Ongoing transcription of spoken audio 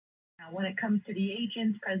When it comes to the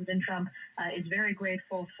agents, President Trump is very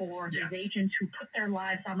grateful for his agents who put their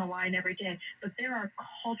lives on the line every day. But there are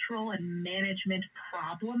cultural and management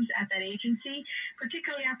problems at that agency,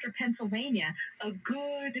 particularly after Pennsylvania. A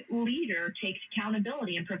good leader takes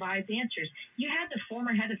accountability and provides answers. You had the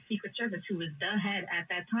former head of Secret Service, who was the head at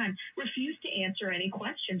that time, refuse to answer any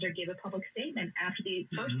questions or give a public statement after the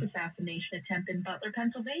first assassination attempt in Butler,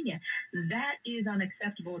 Pennsylvania. That is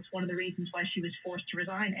unacceptable. It's one of the reasons why she was forced to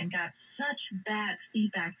resign and got such bad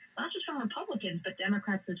feedback, not just from Republicans, but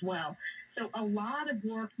Democrats as well. So a lot of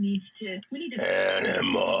work we need to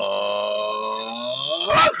Animal.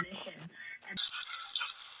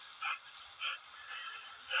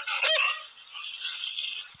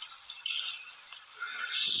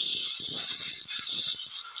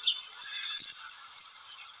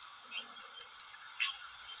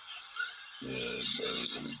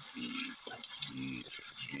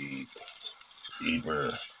 Deeper.